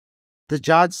the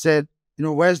judge said,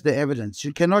 where's the evidence?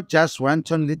 You cannot just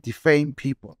wantonly defame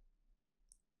people.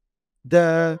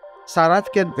 The South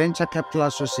African Venture Capital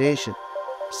Association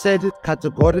said it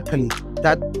categorically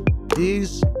that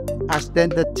these are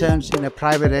standard terms in a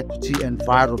private equity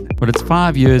environment. But it's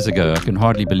 5 years ago, I can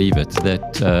hardly believe it,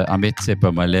 that I met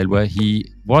Tshepo Mahloele. He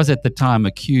was at the time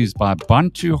accused by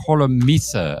Bantu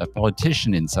Holomisa, a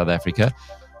politician in South Africa,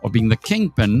 of being the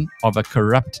kingpin of a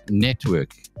corrupt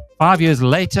network. 5 years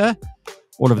later,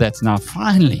 all of that's now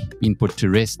finally been put to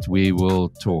rest. We will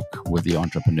talk with the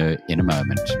entrepreneur in a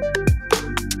moment.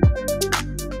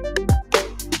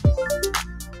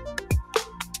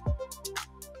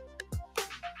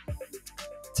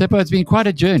 Tshepo, it's been quite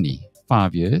a journey,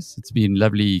 5 years. It's been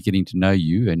lovely getting to know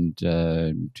you and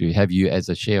to have you as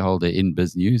a shareholder in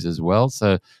BizNews as well.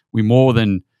 So we're more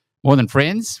than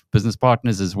friends, business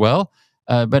partners as well.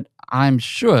 But I'm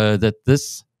sure that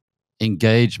this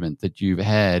engagement that you've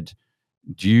had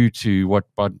due to what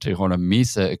Bantu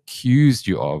Holomisa accused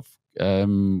you of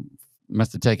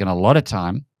must have taken a lot of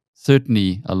time,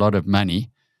 certainly a lot of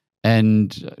money,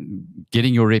 and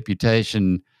getting your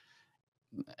reputation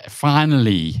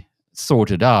finally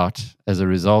sorted out as a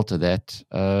result of that,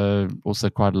 also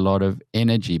quite a lot of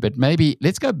energy. But maybe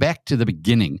let's go back to the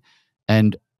beginning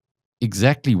and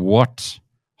exactly what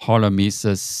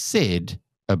Holomisa said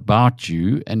about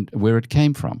you and where it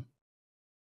came from.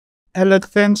 Alec,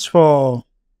 thanks for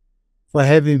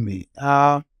having me.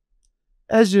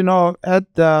 As you know,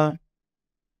 at the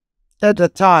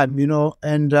time,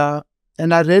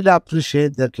 and I really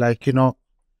appreciate that,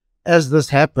 as this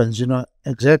happens,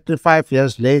 exactly 5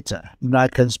 years later, I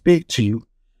can speak to you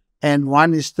and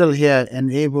one is still here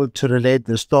and able to relate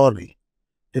the story.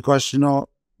 Because,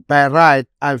 by right,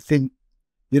 I think,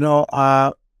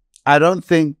 I don't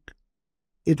think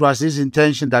it was his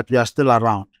intention that we are still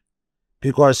around.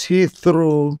 Because he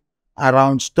threw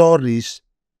around stories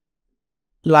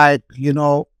like,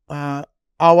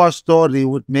 our story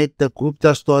would make the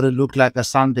Gupta story look like a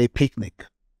Sunday picnic,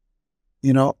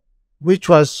 which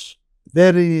was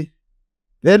very,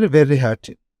 very, very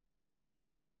hurting.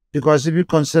 Because if you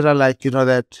consider,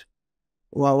 that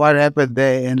what happened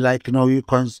there, and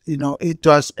it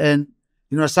was, and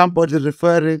somebody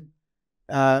referring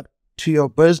to your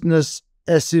business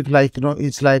as if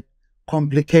it's like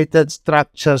complicated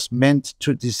structures meant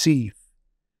to deceive,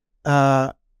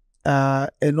 and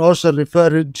also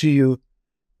referring to you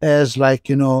as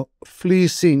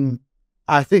fleecing.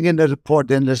 I think in the report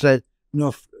then there's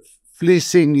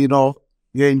fleecing, your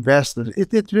investors.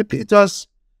 It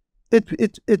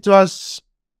was.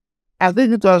 I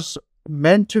think it was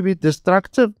meant to be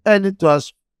destructive, and it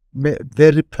was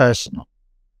very personal.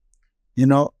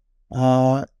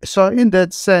 So in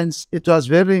that sense, it was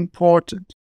very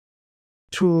important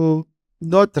to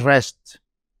not rest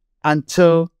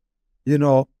until,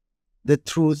 the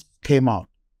truth came out.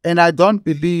 And I don't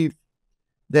believe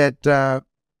that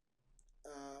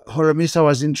Holomisa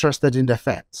was interested in the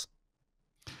facts.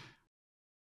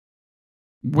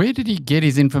 Where did he get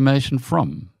his information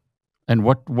from? And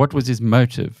what was his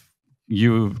motive?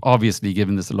 You've obviously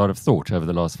given this a lot of thought over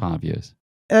the last 5 years.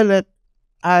 Alec,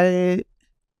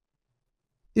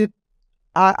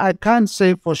 I can't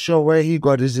say for sure where he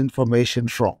got his information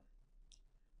from.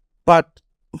 But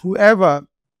whoever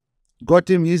got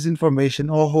him his information,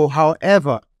 or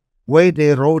however way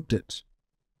they wrote it,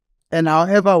 and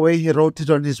however way he wrote it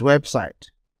on his website,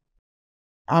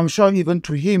 I'm sure even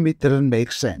to him it didn't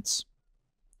make sense.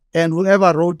 And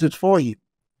whoever wrote it for him,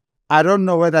 I don't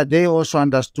know whether they also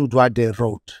understood what they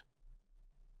wrote.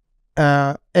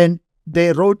 And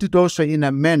they wrote it also in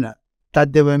a manner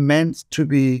that they were meant to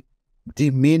be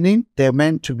demeaning, they're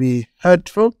meant to be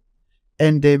hurtful,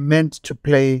 and they meant to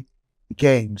play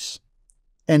games,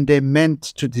 and they meant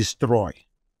to destroy.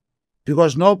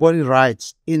 Because nobody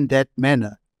writes in that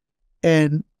manner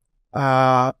and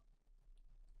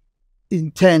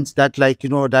intends that,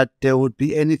 that there would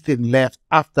be anything left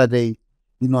after they,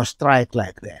 strike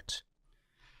like that.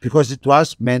 Because it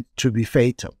was meant to be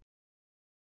fatal.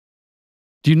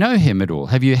 Do you know him at all?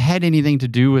 Have you had anything to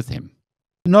do with him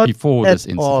before this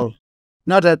incident? All.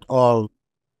 Not at all.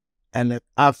 And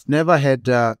I've never had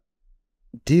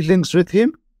dealings with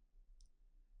him.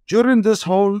 During this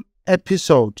whole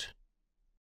episode,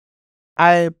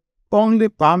 I only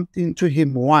bumped into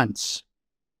him once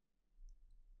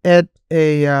at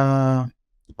a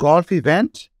golf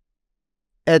event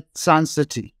at Sun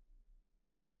City.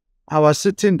 I was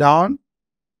sitting down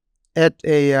at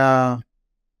a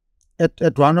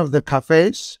at one of the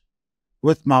cafes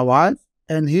with my wife,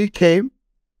 and he came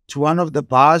to one of the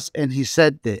bars and he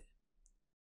sat there.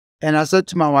 And I said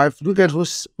to my wife, look at who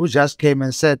just came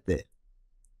and sat there.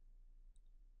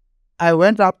 I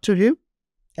went up to him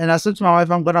and I said to my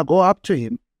wife, I'm going to go up to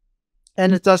him.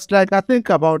 And it was like, I think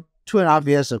about 2.5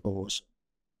 years ago or so.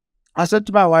 I said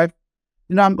to my wife,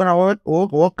 I'm going to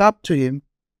walk up to him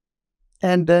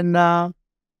and then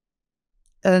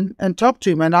and talk to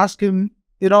him and ask him,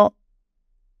 and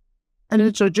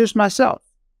introduce myself.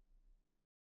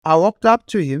 I walked up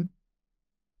to him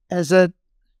and said,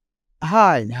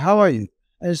 hi, how are you?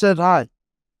 And he said, hi.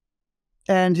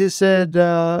 And he said,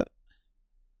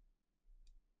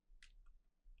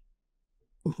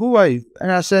 who are you?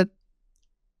 And I said,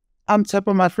 I'm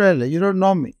Tshepo Mahloele. You don't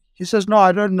know me. He says, no,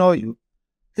 I don't know you.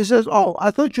 He says, oh, I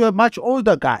thought you were a much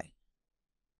older guy.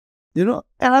 And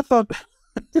I thought,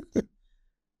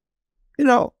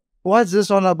 what's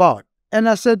this all about? And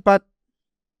I said, but,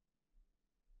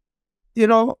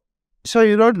 so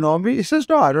you don't know me? He says,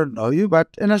 no, I don't know you.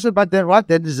 And I said, but then what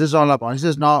then is this all about? He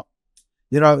says, no,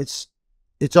 it's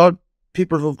all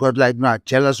people who've got are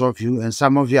jealous of you, and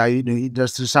some of you are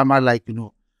industry, some are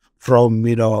from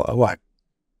in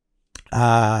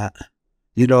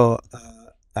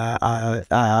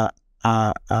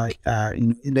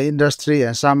the industry,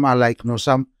 and some are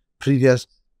some previous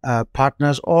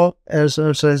partners, or as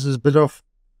there's a bit of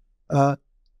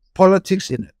politics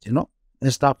in it,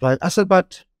 and stuff like. I said,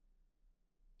 but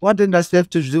what does that have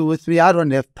to do with me? I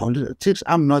don't have politics.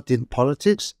 I'm not in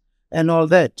politics and all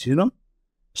that,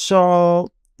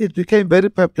 So it became very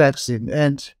perplexing,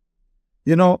 and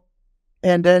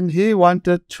and then he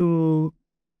wanted to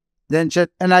then chat,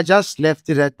 and I just left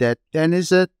it at that. And he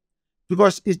said,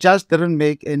 because it just didn't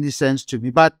make any sense to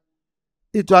me, but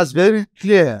it was very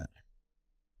clear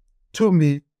to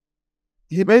me.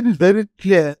 He made it very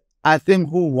clear, I think,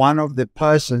 who one of the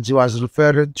persons he was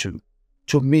referring to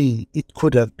me, it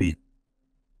could have been.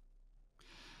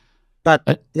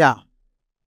 But yeah.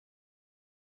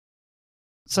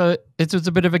 So it was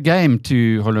a bit of a game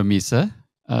to Holomisa,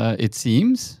 it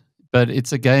seems, but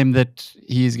it's a game that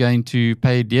he is going to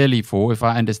pay dearly for, if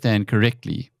I understand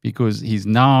correctly, because he's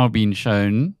now been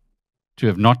shown to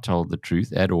have not told the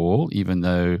truth at all, even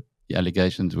though the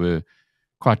allegations were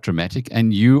quite dramatic,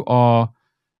 and you are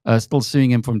still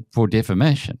suing him for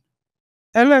defamation.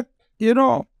 Alec,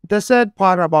 the sad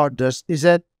part about this is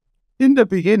that in the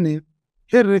beginning,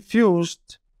 he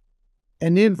refused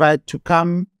an invite to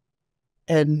come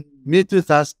and meet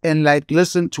with us and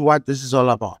listen to what this is all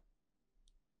about.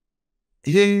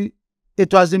 It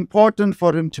was important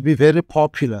for him to be very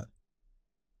popular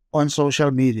on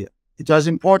social media. It was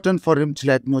important for him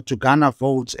to to garner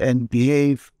votes and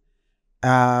behave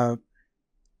in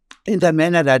the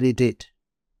manner that he did.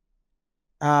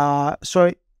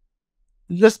 So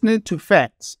listening to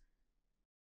facts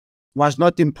was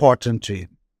not important to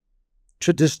him.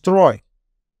 To destroy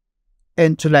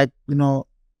and to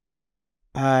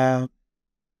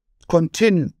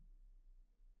continue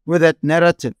with that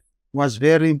narrative was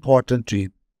very important to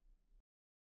him.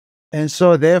 And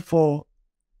so therefore,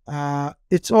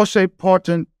 it's also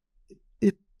important,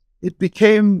 it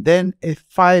became then a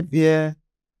 5-year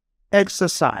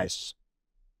exercise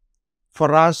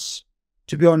for us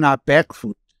to be on our back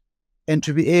foot and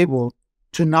to be able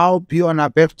to now be on our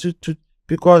back foot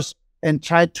and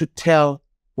try to tell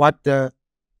what the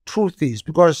truth is,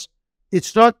 because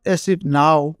it's not as if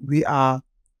now we are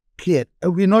cleared.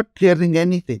 We're not clearing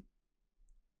anything.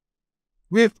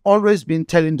 We've always been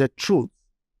telling the truth.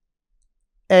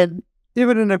 And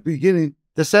even in the beginning,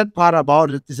 the sad part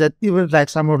about it is that even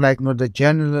some of the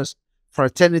journalist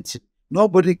fraternity,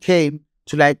 nobody came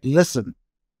to listen,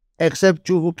 except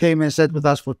you, who came and sat with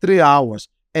us for 3 hours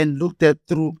and looked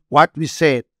through what we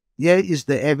said. Here is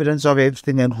the evidence of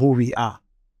everything and who we are.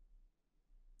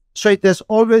 So it has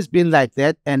always been like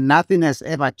that, and nothing has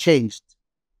ever changed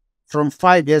from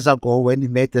 5 years ago when he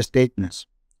made the statements,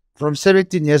 from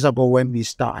 17 years ago when we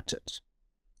started,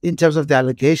 in terms of the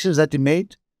allegations that he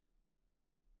made.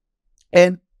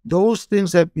 And those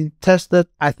things have been tested,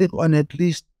 I think, on at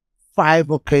least 5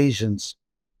 occasions.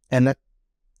 And,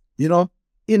 in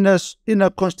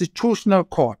a constitutional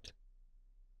court,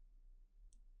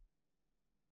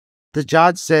 the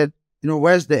judge said,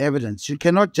 where's the evidence? You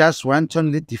cannot just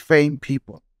wantonly defame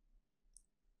people.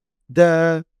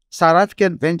 The South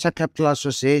African Venture Capital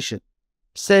Association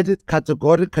said it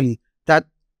categorically that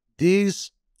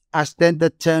these are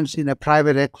standard terms in a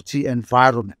private equity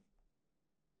environment,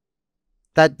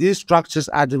 that these structures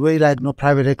are the way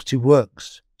private equity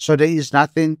works. So there is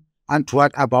nothing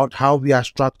untoward about how we are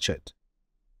structured.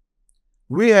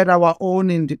 We had our own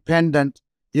independent,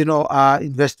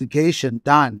 investigation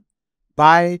done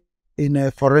by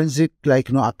a forensic,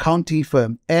 accounting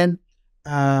firm and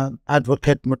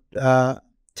advocate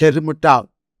Terry Mutau.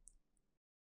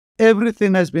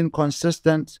 Everything has been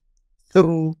consistent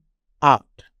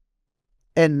throughout.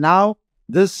 And now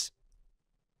this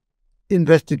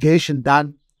investigation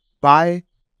done by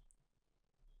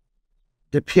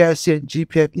the PIC and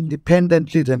GEPF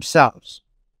independently themselves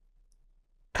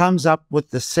comes up with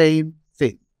the same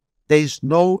thing. There is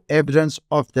no evidence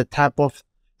of the type of,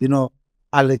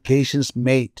 allegations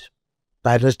made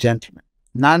by this gentleman.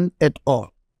 None at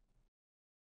all.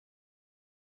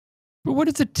 But what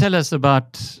does it tell us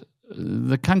about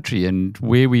the country and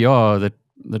where we are, that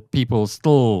people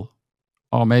still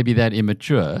are maybe that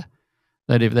immature,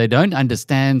 that if they don't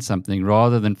understand something,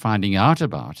 rather than finding out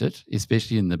about it,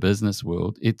 especially in the business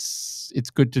world, it's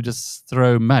good to just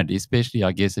throw mud, especially,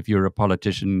 I guess, if you're a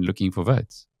politician looking for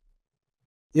votes?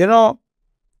 There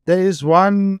is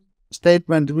one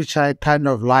statement which I kind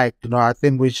of like, I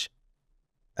think which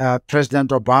President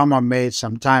Obama made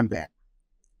some time back.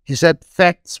 He said,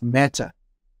 facts matter.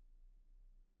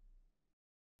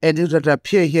 And it would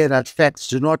appear here that facts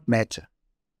do not matter.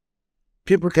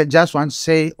 People can just want to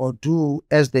say or do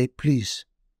as they please.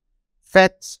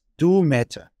 Facts do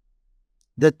matter.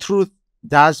 The truth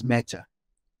does matter.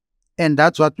 And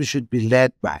that's what we should be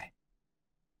led by.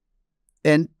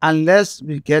 And unless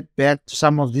we get back to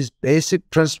some of these basic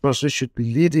principles which should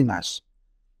be leading us,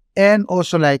 and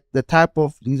also like the type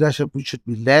of leadership which should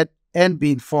be led and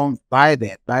be informed by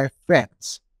that, by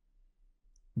facts,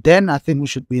 then I think we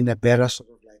should be in a better sort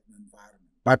of like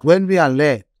environment. But when we are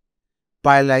led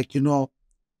by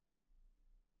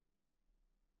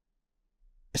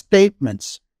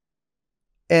statements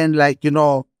and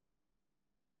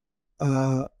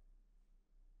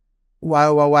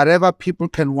whatever people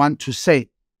can want to say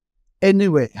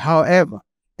anyway, however,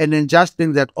 and then just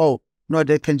think that, oh, no,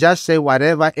 they can just say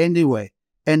whatever anyway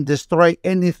and destroy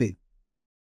anything,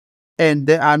 and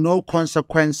there are no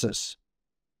consequences.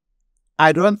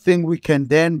 I don't think we can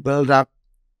then build up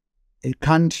a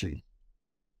country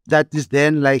that is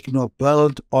then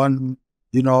built on,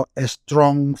 a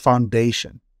strong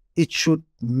foundation. It should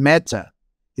matter,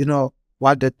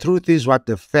 what the truth is, what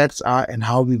the facts are, and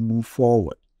how we move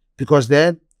forward. Because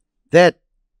that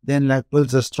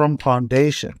builds a strong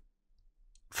foundation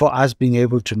for us being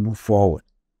able to move forward.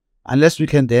 Unless we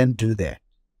can then do that.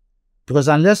 Because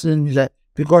I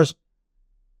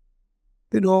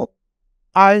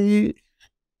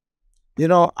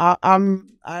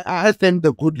thank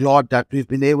the good Lord that we've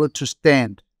been able to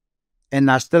stand and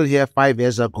are still here 5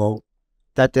 years ago,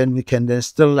 that then we can then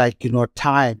still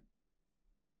time,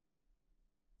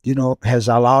 has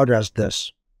allowed us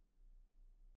this.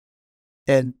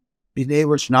 And being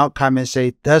able to now come and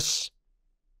say this,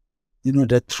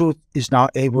 the truth is now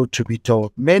able to be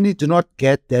told. Many do not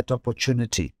get that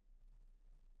opportunity.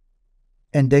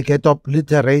 And they get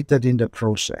obliterated in the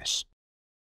process.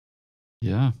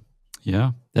 Yeah,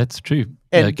 that's true.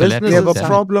 And we have a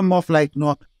problem of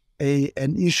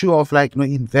an issue of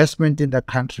investment in the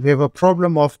country. We have a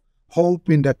problem of hope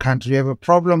in the country. We have a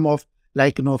problem of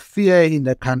fear in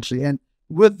the country. And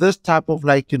with this type of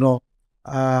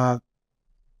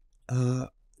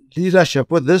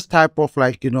leadership, with this type of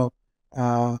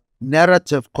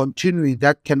narrative continuing,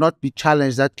 that cannot be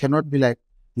challenged, that cannot be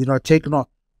taken off,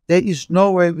 there is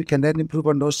no way we can then improve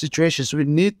on those situations. We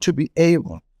need to be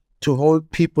able to hold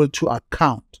people to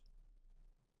account.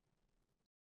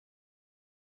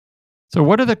 So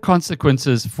what are the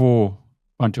consequences for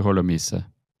Bantu Holomisa?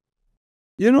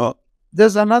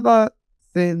 There's another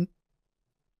thing,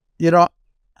 I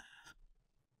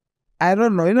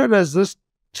don't know, there's this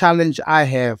challenge I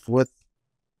have with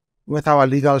our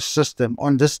legal system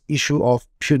on this issue of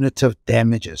punitive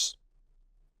damages.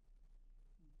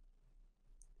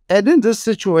 And in this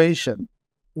situation,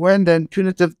 when then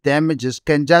punitive damages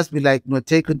can just be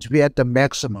taken to be at the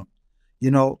maximum,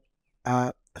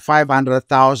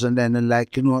 500,000, and then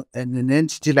and an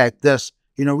entity like this,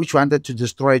 which wanted to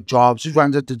destroy jobs, which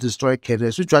wanted to destroy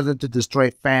careers, which wanted to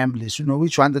destroy families,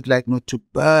 which wanted to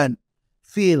burn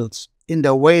fields in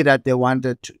the way that they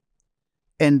wanted to.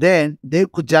 And then they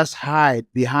could just hide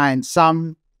behind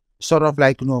some sort of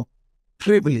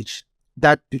privilege,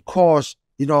 that because,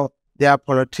 they are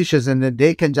politicians and then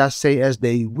they can just say as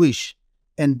they wish.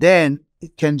 And then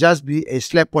it can just be a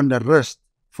slap on the wrist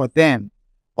for them.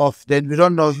 Then we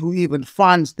don't know who even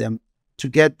funds them to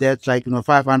get that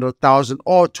 500,000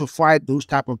 or to fight those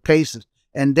type of cases.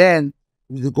 And then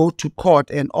they go to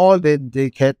court and all they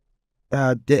get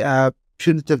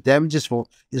punitive damages for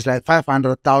is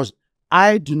 500,000.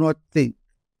 I do not think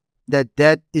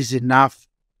that is enough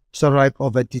sort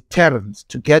of a deterrent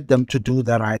to get them to do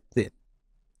the right thing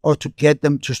or to get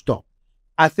them to stop.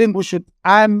 I think we should,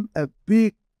 I'm a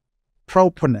big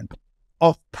proponent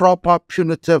of proper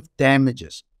punitive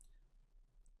damages.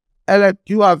 Alec,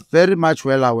 you are very much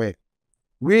well aware.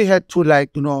 We had to,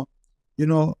 like,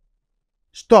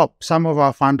 stop some of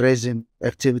our fundraising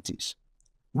activities.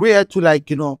 We had to, like,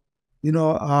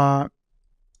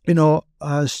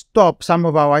 stop some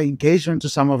of our engagement to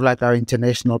some of, like, our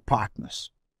international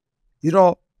partners.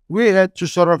 We had to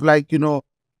sort of, like,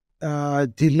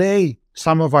 delay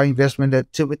some of our investment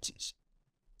activities.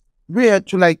 We had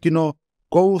to, like,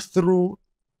 go through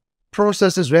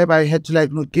processes whereby I had to,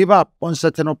 like, give up on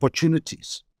certain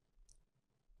opportunities,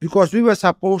 because we were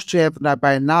supposed to have, like,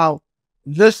 by now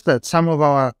listed some of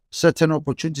our certain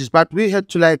opportunities, but we had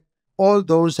to, like, all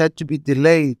those had to be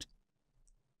delayed,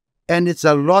 and it's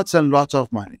a lots and lots of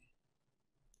money,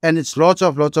 and it's lots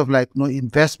of like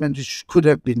investment which could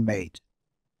have been made,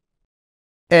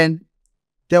 and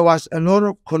there was a lot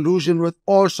of collusion with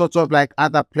all sorts of, like,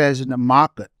 other players in the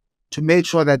market to make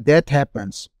sure that that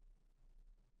happens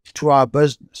to our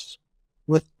business,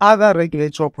 with other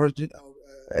regulatory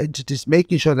entities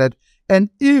making sure that, and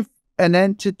if an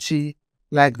entity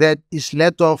like that is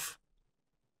let off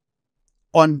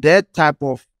on that type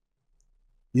of,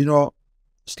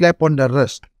 slap on the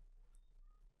wrist,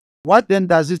 what then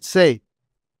does it say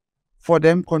for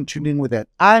them continuing with that?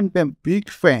 I'm a big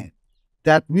fan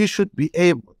that we should be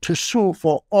able to sue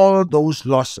for all those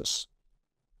losses,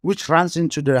 which runs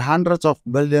into the hundreds of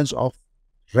millions of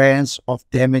rands of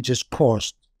damages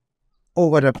caused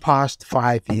over the past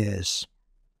 5 years.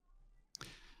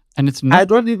 And it's not, I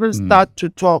don't even start to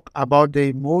talk about the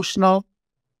emotional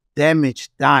damage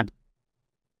done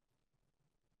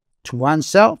to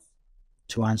oneself,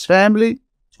 to one's family,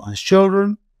 to one's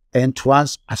children, and to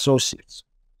one's associates.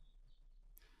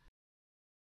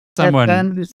 Someone,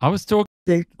 I was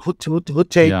talking, who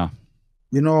take,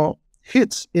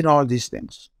 hits in all these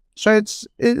things. So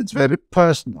it's very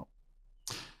personal.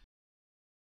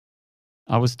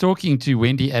 I was talking to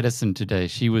Wendy Addison today.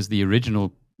 She was the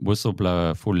original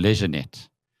whistleblower for LeisureNet.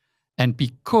 And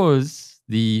because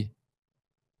the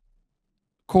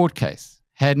court case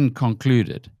hadn't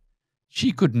concluded,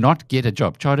 she could not get a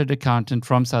job. Chartered accountant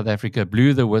from South Africa,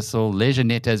 blew the whistle.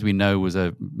 LeisureNet, as we know, was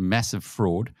a massive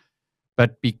fraud.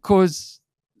 But because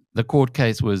the court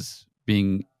case was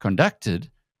being conducted,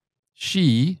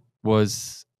 she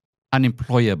was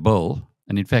unemployable.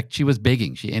 And in fact, she was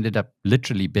begging. She ended up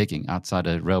literally begging outside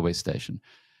a railway station.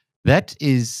 That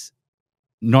is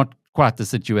not quite the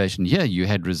situation here. You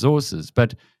had resources,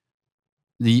 but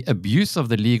the abuse of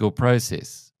the legal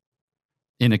process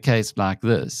in a case like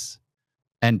this,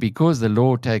 and because the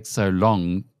law takes so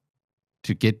long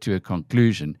to get to a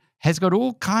conclusion, has got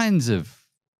all kinds of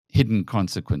hidden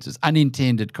consequences,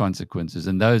 unintended consequences,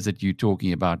 and those that you're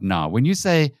talking about now. When you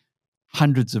say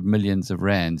hundreds of millions of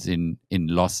rands in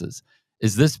losses,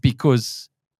 is this because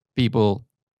people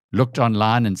looked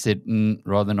online and said,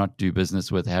 rather not do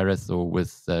business with Harith or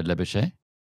with Lebeshe?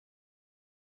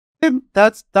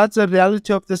 That's a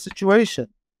reality of the situation.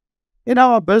 In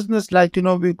our business, like,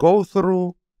 we go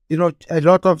through, a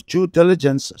lot of due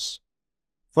diligences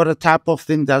for the type of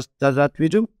thing that we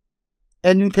do.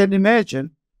 And you can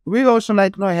imagine, we also,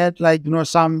 like, had, like,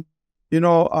 some,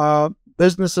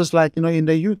 businesses, like, in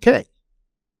the UK.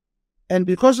 And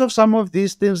because of some of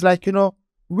these things, like,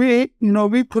 we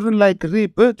couldn't, like,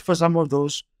 rebid for some of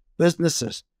those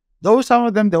businesses. Though some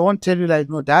of them, they won't tell you, like,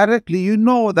 directly,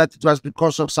 that it was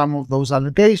because of some of those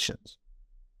allegations.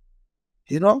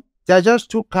 They're just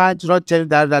too kind to not tell you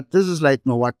that this is, like,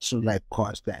 what should, like,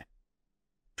 cause that.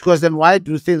 Because then why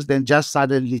do things then just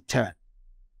suddenly turn?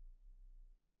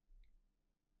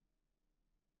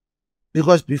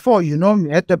 Because before, you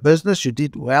had the business, you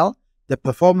did well, the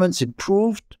performance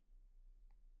improved.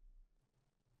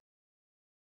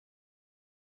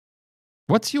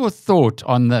 What's your thought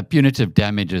on the punitive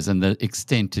damages and the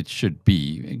extent it should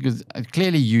be? Because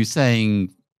clearly you're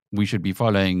saying we should be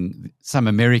following some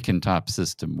American type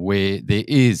system where there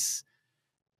is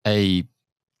a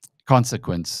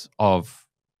consequence of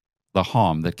the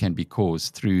harm that can be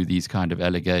caused through these kind of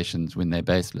allegations when they're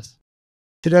baseless.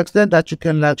 To the extent that you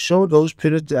can, like, show those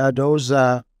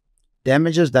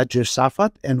damages that you've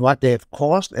suffered and what they have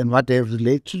caused and what they have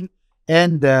related to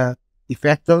and the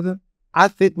effect of them, I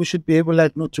think we should be able,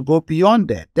 like, to go beyond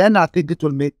that. Then I think it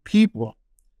will make people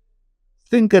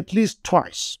think at least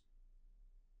twice,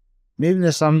 maybe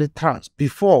necessarily thrice,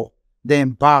 before they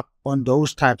embark on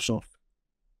those types of,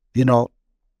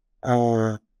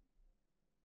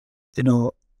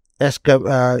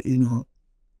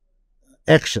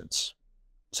 actions,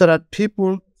 so that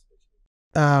people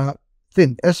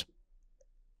think, as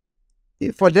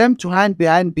for them to hide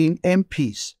behind being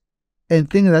MPs and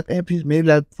think that MPs may,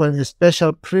 like, for a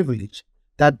special privilege,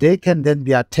 that they can then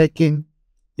be attacking,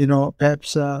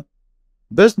 perhaps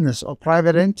business or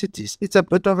private entities. It's a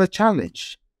bit of a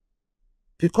challenge,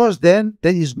 because then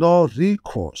there is no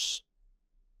recourse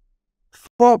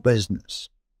for business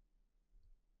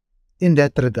in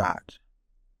that regard,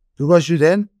 because you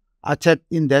then attack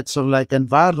in that sort of like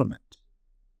environment.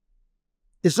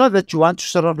 It's not that you want to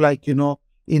sort of like,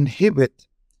 inhibit,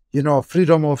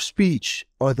 freedom of speech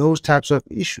or those types of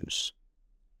issues.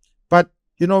 But,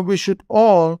 we should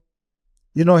all,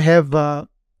 have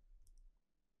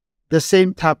the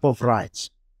same type of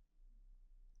rights.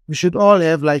 We should all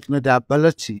have like, the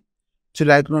ability to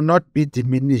like, not be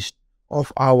diminished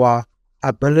of our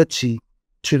ability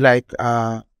to like,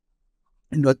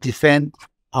 defend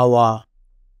our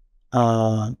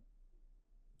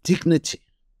dignity,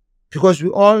 because we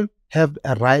all have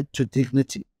a right to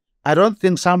dignity. I don't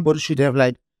think somebody should have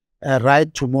like a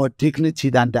right to more dignity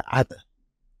than the other,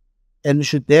 and we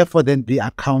should therefore then be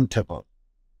accountable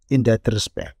in that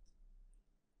respect.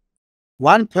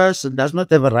 One person does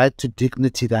not have a right to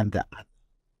dignity than the other.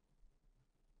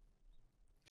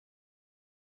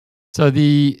 So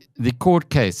the court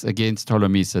case against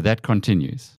Holomisa, that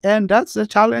continues. And that's the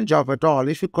challenge of it all.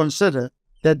 If you consider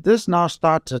that this now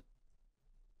started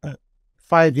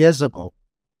 5 years ago,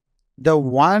 the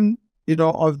one,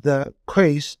 of the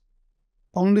case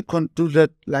only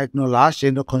concluded like last year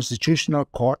in the Constitutional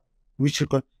Court,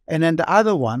 and then the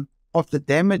other one of the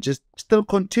damages still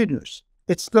continues.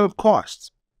 It still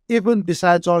costs, even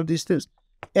besides all these things.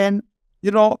 And,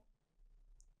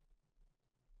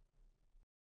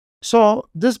 so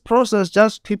this process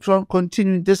just keeps on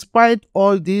continuing despite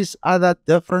all these other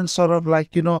different sort of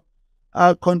like,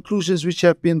 conclusions which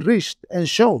have been reached and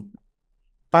shown.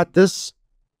 But this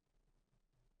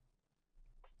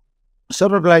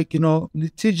sort of like,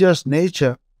 litigious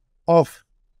nature of,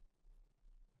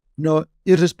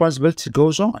 irresponsibility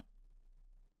goes on.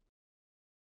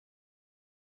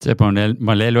 Tshepo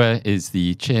Mahloele is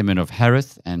the chairman of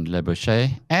Harith and Le Boucher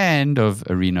and of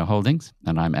Arena Holdings.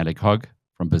 And I'm Alec Hogg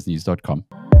from BizNews.com.